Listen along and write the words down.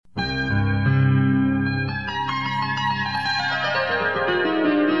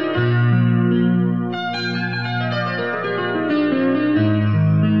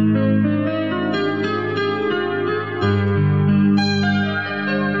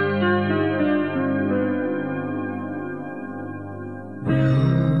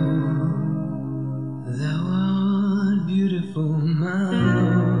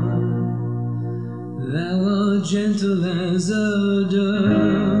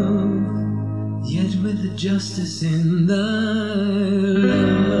Guided with the justice in thy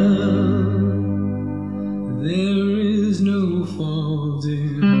love, there is no fault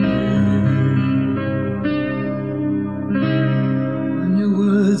in me. When your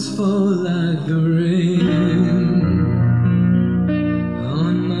words fall like the rain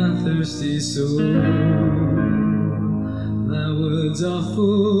on my thirsty soul, thy words are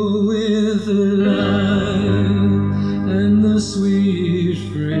full with life and the sweet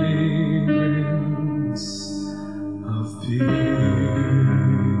fragrance of peace.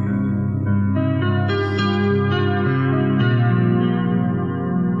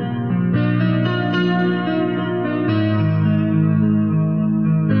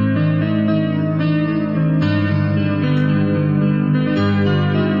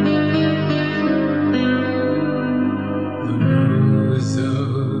 The rose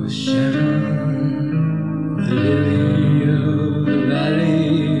of Sharon, the lily of the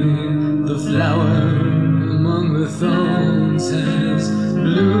valley, the flower among the thorns has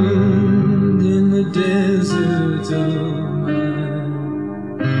bloomed in the desert of my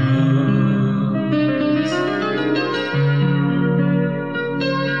heart.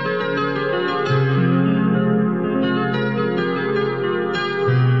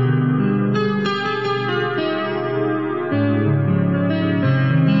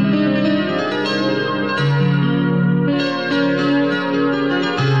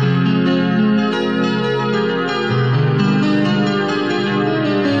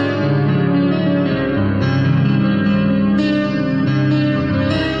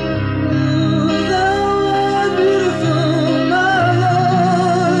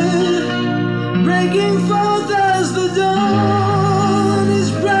 Breaking forth as the dawn is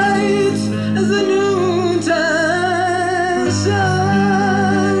bright as the noontime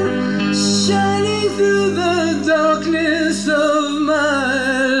sun, shining through the darkness of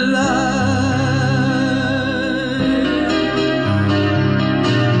my life.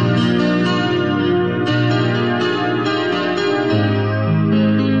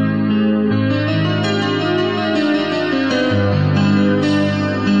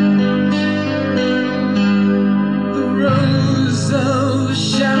 Of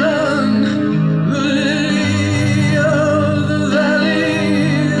Sharon, the lily of the valley,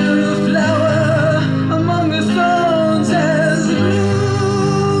 the flower among the thorns has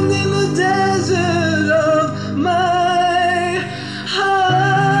bloomed in the desert of my heart.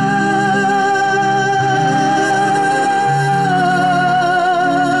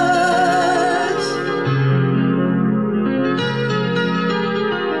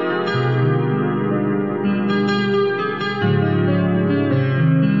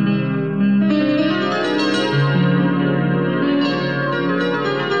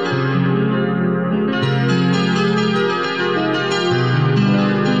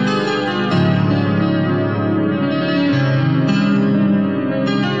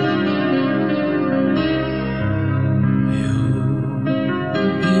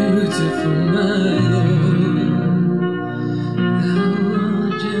 Beautiful, my Lord, thou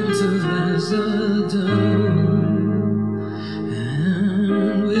art gentle as a dove,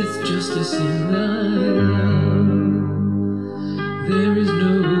 and with justice in thy